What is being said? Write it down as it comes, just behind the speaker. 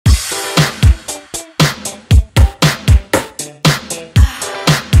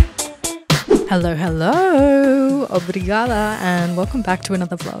Hello, hello, obrigada, and welcome back to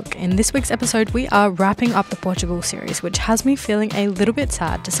another vlog. In this week's episode, we are wrapping up the Portugal series, which has me feeling a little bit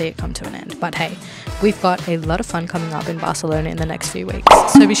sad to see it come to an end. But hey, we've got a lot of fun coming up in Barcelona in the next few weeks,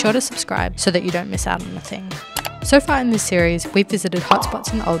 so be sure to subscribe so that you don't miss out on a thing. So far in this series, we've visited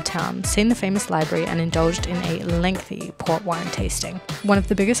hotspots in the Old Town, seen the famous library, and indulged in a lengthy port wine tasting. One of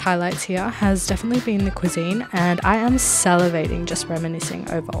the biggest highlights here has definitely been the cuisine, and I am salivating just reminiscing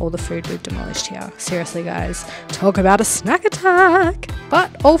over all the food we've demolished here. Seriously guys, talk about a snack attack!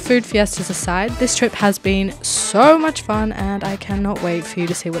 But all food fiestas aside, this trip has been so much fun, and I cannot wait for you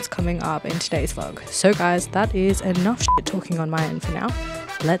to see what's coming up in today's vlog. So guys, that is enough shit talking on my end for now.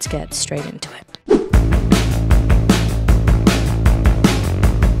 Let's get straight into it.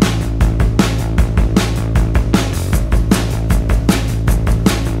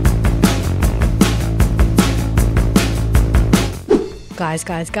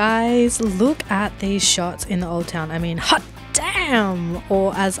 Guys, look at these shots in the Old Town. I mean, hot damn!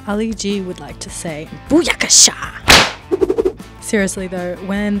 Or as Ali G would like to say, booyakasha! Seriously though,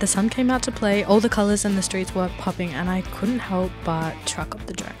 when the sun came out to play, all the colours in the streets were popping and I couldn't help but truck up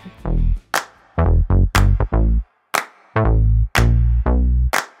the drone.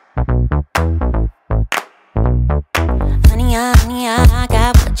 Honey, I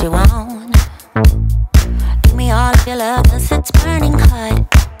got what you want. Give me all of your love, 'cause it's burning hot.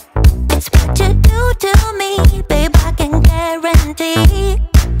 It's what you do to me, babe, I can guarantee.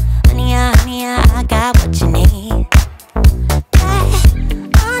 Honey, I got what you need.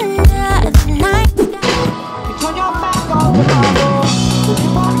 Under the night sky. Turn your back on the bottle. You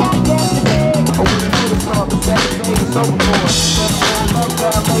want that yesterday.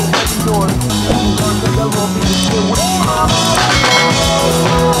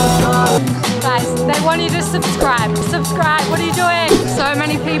 Guys, they want you to subscribe. Subscribe, what are you doing? So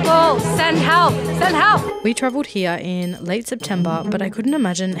many people, send help, send help! We travelled here in late September, but I couldn't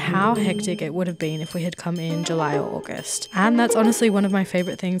imagine how hectic it would have been if we had come in July or August. And that's honestly one of my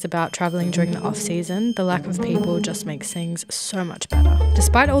favourite things about travelling during the off-season. The lack of people just makes things so much better.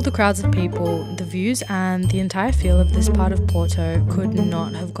 Despite all the crowds of people, the views and the entire feel of this part of Porto could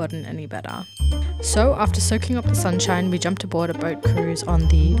not have gotten any better. So after soaking up the sunshine, we jumped aboard a boat cruise on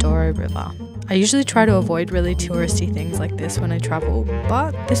the Douro River. I usually try to avoid really touristy things like this when I travel,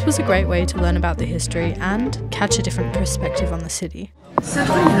 but this was a great way to learn about the history and catch a different perspective on the city. Se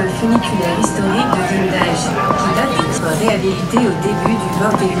trouve le funiculaire historique de Vindage, qui date d'être réhabilité au début du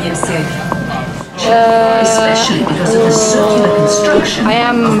XXIe siècle. Especially because of the circular construction I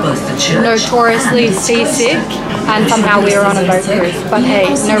am of both the church notoriously seasick, and somehow we were on a boat cruise, but hey,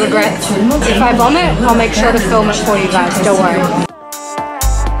 no regrets. If I vomit, I'll make sure to film it for you guys, don't worry.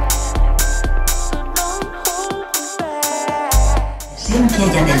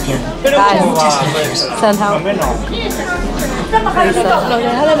 Guys, send help.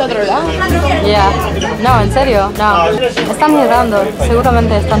 Yeah. No, en serio, no. Están llorando,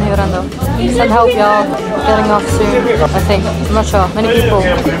 seguramente están llorando. Send help, y'all. Getting off soon, I think. I'm not sure. Many people,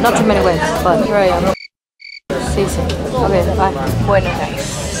 not too many ways, but here I am. Sí. Okay, bye. Bueno,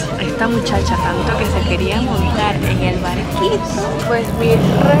 guys, esta muchacha tanto que se quería montar en el barquito, pues mi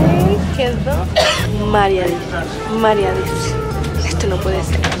rey quedó mareadísimo. Esto no puede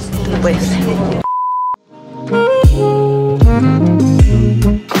ser, esto no puede ser.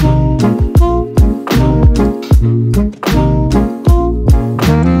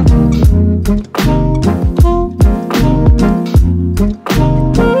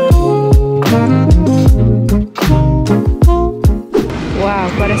 Wow,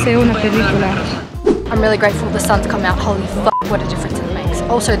 parece una película. I'm really grateful the sun's come out. Holy fuck, what a difference it makes.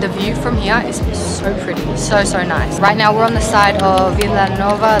 Also, the view from here is so pretty, so nice. Right now we're on the side of Vila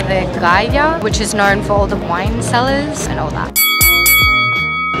Nova de Gaia, which is known for all the wine cellars and all that.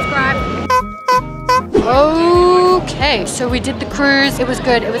 Subscribe. Okay, so we did the cruise. It was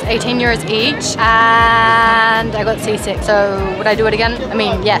good. It was 18 euros each and I got seasick. So would I do it again? I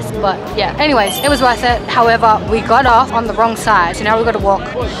mean, yes, but yeah. Anyways, it was worth it. However, we got off on the wrong side. So now we've got to walk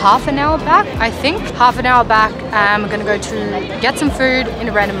half an hour back, I think. Half an hour back, and we're going to go to get some food in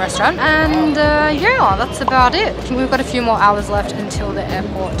a random restaurant. And yeah, that's about it. I think we've got a few more hours left until the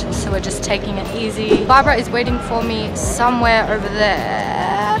airport. So we're just taking it easy. Barbara is waiting for me somewhere over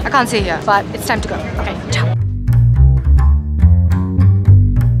there. I can't see her, but it's time to go. Okay, ciao.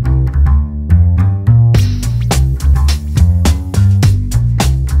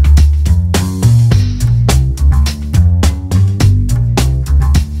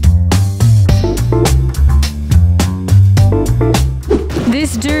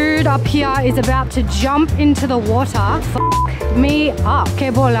 This dude up here is about to jump into the water. Fuck. me up.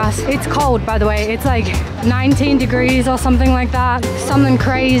 Que bolas. It's cold, by the way. It's like 19 degrees or something like that. Something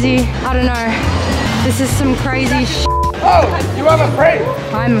crazy. I don't know. This is some crazy shit. Oh, you are afraid?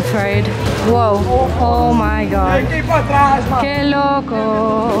 I'm afraid. Whoa. Oh my god. Que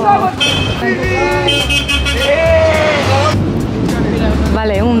loco.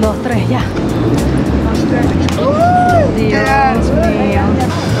 Vale, 1, 2, 3, ya. Dios mío.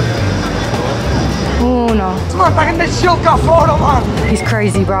 1. He's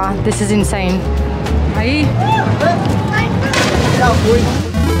crazy, bruh. This is insane. Ahí.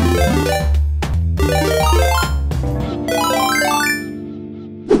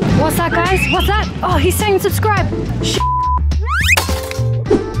 What's that, guys? What's that? Oh, he's saying subscribe.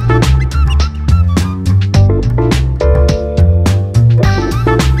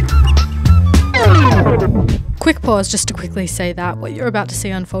 Quick pause just to quickly say that what you're about to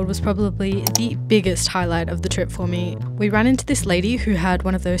see unfold was probably the biggest highlight of the trip for me. We ran into this lady who had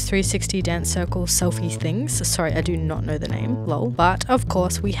one of those 360 dance circle selfie things. Sorry, I do not know the name, lol. But of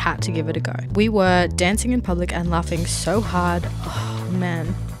course we had to give it a go. We were dancing in public and laughing so hard. Oh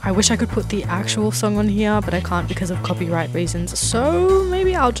man. I wish I could put the actual song on here, but I can't because of copyright reasons. So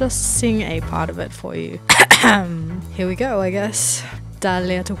maybe I'll just sing a part of it for you. Here we go, I guess.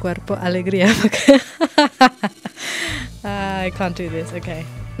 Dale a tu cuerpo alegría. I can't do this, okay.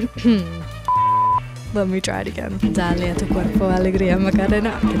 Let me try it again. Dale a tu cuerpo alegría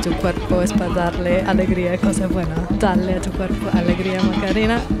Macarena, que tu cuerpo es para darle alegría, cosa buena. Dale a tu cuerpo alegría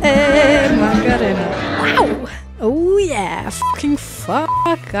Macarena, Macarena. Wow! Oh yeah, fucking fuck,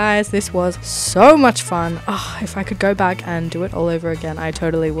 guys. This was so much fun. Oh, if I could go back and do it all over again, I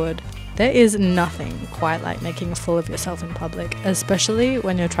totally would. There is nothing quite like making a fool of yourself in public, especially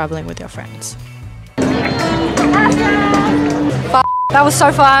when you're traveling with your friends. That was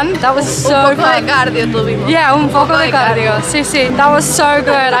so fun. That was so fun. Yeah, un poco de cardio. Sí, sí. That was so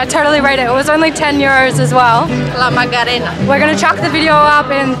good. I totally rate it. It was only 10 euros as well. La Macarena. We're gonna chuck the video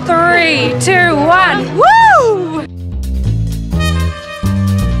up in 3, 2, 1. Woo!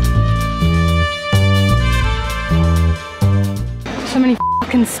 So many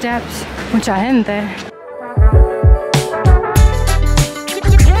fucking steps. Mucha gente.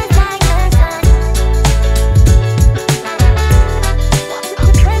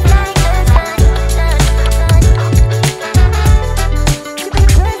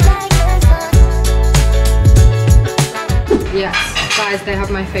 Yes, guys, they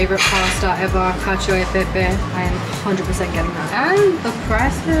have my favorite pasta ever, cacio e pepe. I am 100% getting that. And the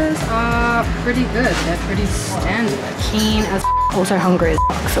prices are pretty good. They're pretty standard. Keen as also hungry as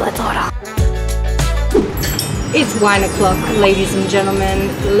so let's order. It's wine o'clock, ladies and gentlemen.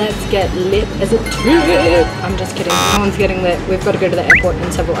 Let's get lit as a trip. I'm just kidding. No one's getting lit. We've got to go to the airport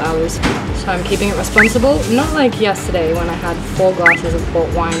in several hours. So I'm keeping it responsible. Not like yesterday when I had 4 glasses of port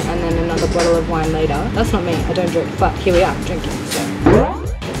wine and then another bottle of wine later. That's not me. I don't drink. But here we are drinking. So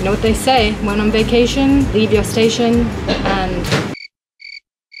you know what they say? When on vacation, leave your station and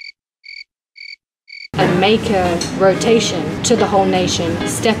make a rotation to the whole nation.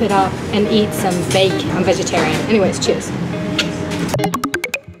 Step it up and eat some bacon. I'm vegetarian. Anyways, cheers.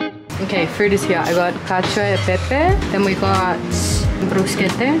 Okay, food is here. I got cacio e pepe. Then we got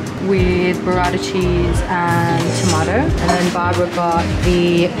bruschetta with burrata cheese and tomato. And then Barbara got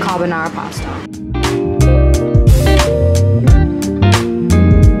the carbonara pasta.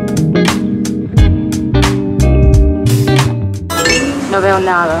 No veo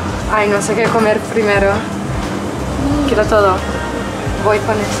nada. Ay, no sé qué comer primero. Quiero todo. Voy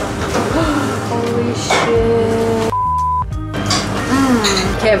con eso. Holy shit.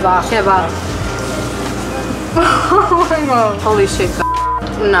 Kebab. Kebab. Oh my god. Holy shit.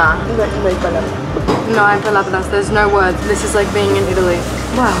 Nah. No hay palabras. There's no words. This is like being in Italy.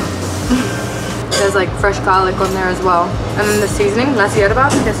 Wow. There's like fresh garlic on there as well. And then the seasoning, las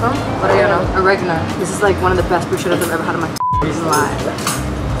hierbas, ¿qué son? Oregano. This is like one of the best bruschetas I've ever had in my life.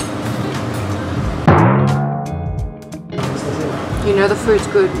 You know the food's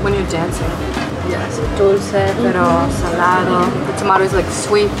good when you're dancing. Yes. Dulce, pero salado. The tomato is like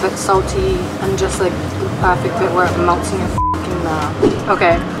sweet but salty and just like the perfect bit where it melts in your fucking mouth.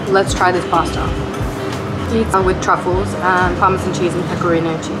 Okay, let's try this pasta. With truffles and parmesan cheese and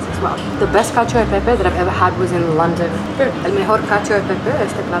pecorino cheese as well. The best cacio e pepe that I've ever had was in London. El mejor cacio e pepe,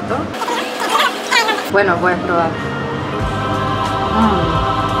 este plato. Bueno, voy a probar.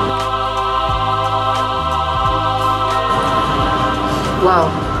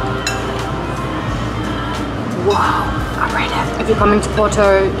 Wow. Wow, I rate it. If you're coming to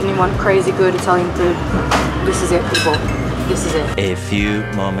Porto and you want crazy good Italian food, this is it, people. This is it. A few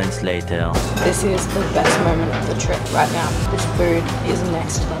moments later. This is the best moment of the trip right now. This food is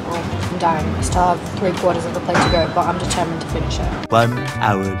next level. I'm dying. I still have 3/4 of the plate to go, but I'm determined to finish it. 1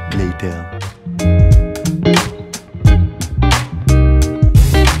 hour later.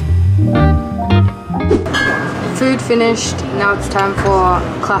 Food finished. Now it's time for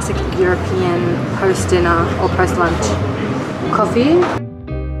classic European post-dinner or post-lunch. Coffee.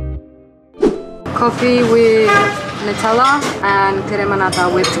 Coffee with Nutella and crema nata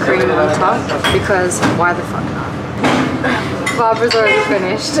whipped cream on top, because why the fuck not? Barbara's already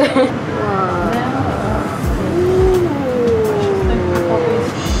finished.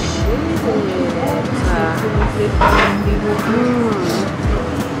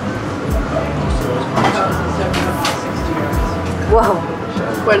 Wow,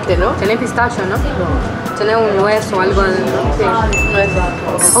 Fuerte, ¿no? tiene pistacho, ¿no? Tiene un hueso o algo adentro. Sí, no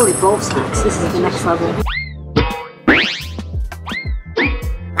es Holy ball sacks, this is the next level.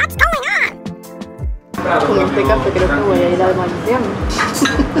 Con este café creo que voy a ir al baño.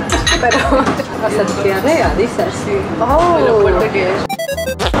 Pero hasta diarrea, dices. Sí. Oh, lo fuerte que es.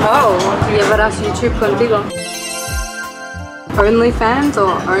 Oh, llevarás YouTube contigo. OnlyFans o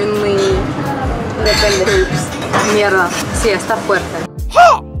only Depende. groups. Mierda, sí, está fuerte.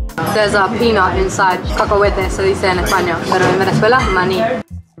 There's a peanut inside. Cacahuete se dice en España, pero en Venezuela, maní.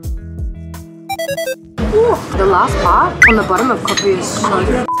 The last part on the bottom of coffee is so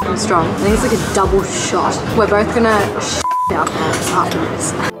f***ing strong. I think it's like a double shot. We're both gonna ourselves after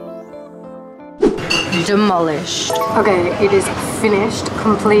this. Demolished. Okay, it is finished,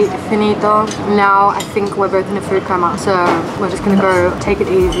 complete, finito. Now I think we're both in a food coma, so we're just gonna go take it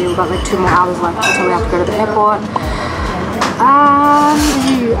easy. We've got like 2 more hours left until we have to go to the airport.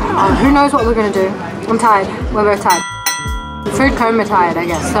 Who knows what we're gonna do? I'm tired. We're both tired. Food coma tired, I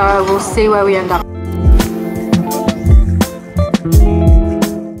guess. So we'll see where we end up.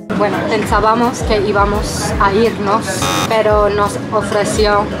 Bueno, pensábamos que íbamos a irnos, pero nos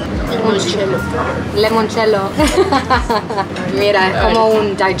ofreció limoncello. Mira, es como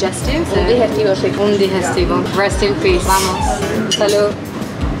un digestive. Un digestivo, sí. Un digestivo. Rest in peace. Vamos. Salud.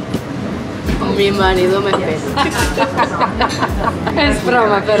 Mi marido me espera. Es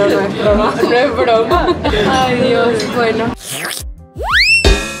broma, pero no es broma. No es broma. Ay, Dios. Bueno.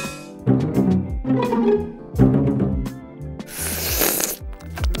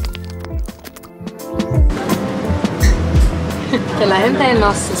 Que la gente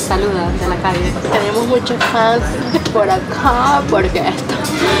nos saluda de la calle. Tenemos muchos fans por acá porque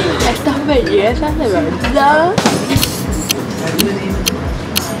estas bellezas de verdad.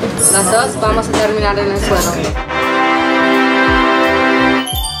 Las dos vamos a terminar en el suelo.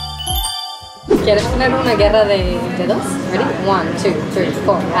 ¿Quieres poner una guerra de dos? Ready? 1, 2, 3,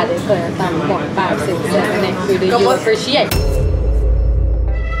 4. I declare time 4, 5, 6, 7, 8. Who do you appreciate?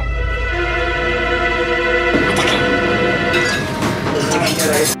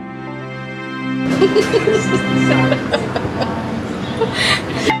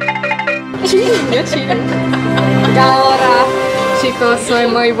 Ahora, chicos, soy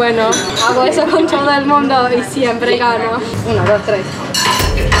muy bueno. Hago eso con todo el mundo y siempre gano. 1, 2, 3.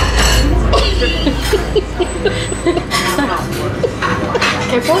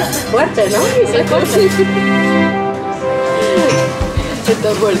 Qué fuerte, ¿no? Qué fuerte. Está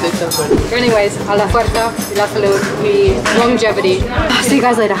fuerte, está fuerte. Anyways, a la fuerza y la salud y longevity. See you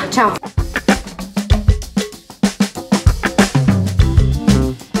guys later. Ciao.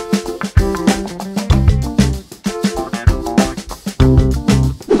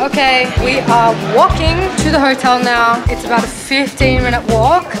 Okay, we are walking to the hotel now. It's about a 15-minute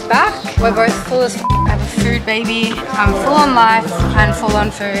walk back. We're both full as f***. I have a food baby. I'm full on life and full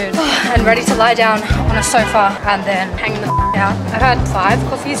on food and ready to lie down on a sofa and then hang the f*** out. I've had 5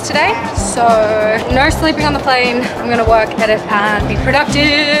 coffees today, so no sleeping on the plane. I'm gonna work, edit and be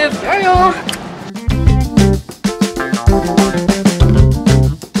productive. Yo-yo.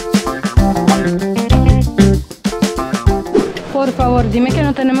 Por favor, dime que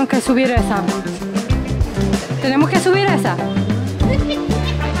no tenemos que subir esa. ¿Tenemos que subir esa?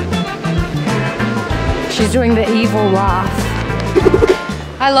 She's doing the evil laugh.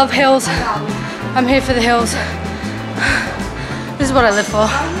 I love hills. I'm here for the hills. This is what I live for.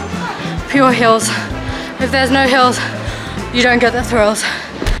 Pure hills. If there's no hills, you don't get the thrills.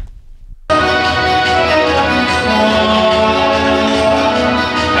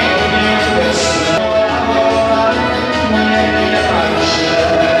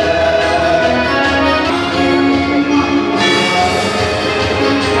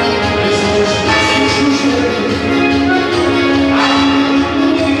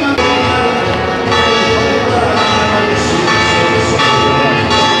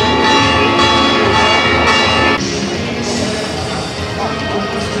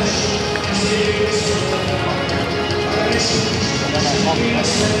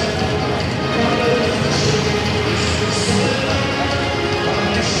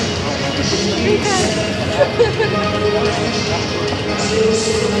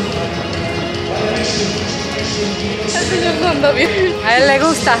 A él le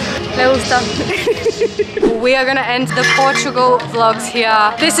gusta, le gusta. We are gonna end the Portugal vlogs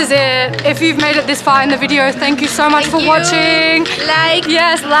here. This is it. If you've made it this far in the video, thank you so much for watching. Like.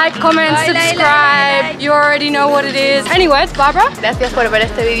 Yes, like, comment, subscribe. You already know what it is. Anyways, Barbara. Gracias por ver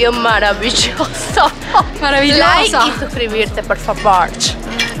este video maravilloso. Maravilloso. Like y suscribirte, por favor.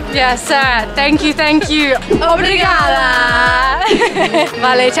 Yes, sir. Thank you, thank you. Obrigada.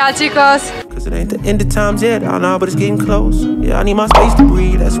 Vale, chao, chicos. Cause it ain't the end of times yet, I know, but it's getting close. Yeah, I need my space to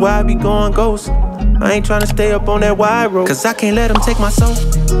breathe, that's why I be going ghost. I ain't tryna stay up on that wide road, cause I can't let them take my soul.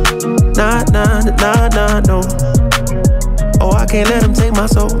 Nah, nah, nah, nah, no. Oh, I can't let them take my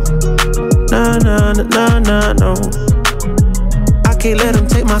soul. Nah, nah, nah, nah, no. I can't let them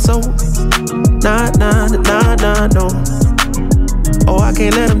take my soul. Nah, nah, nah, nah, no. Oh, I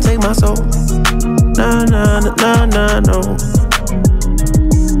can't let them take my soul. Nah, nah, nah, nah, no.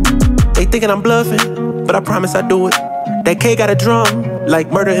 They thinking I'm bluffing, but I promise I do it. That K got a drum,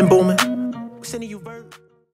 like murder and booming. Sending you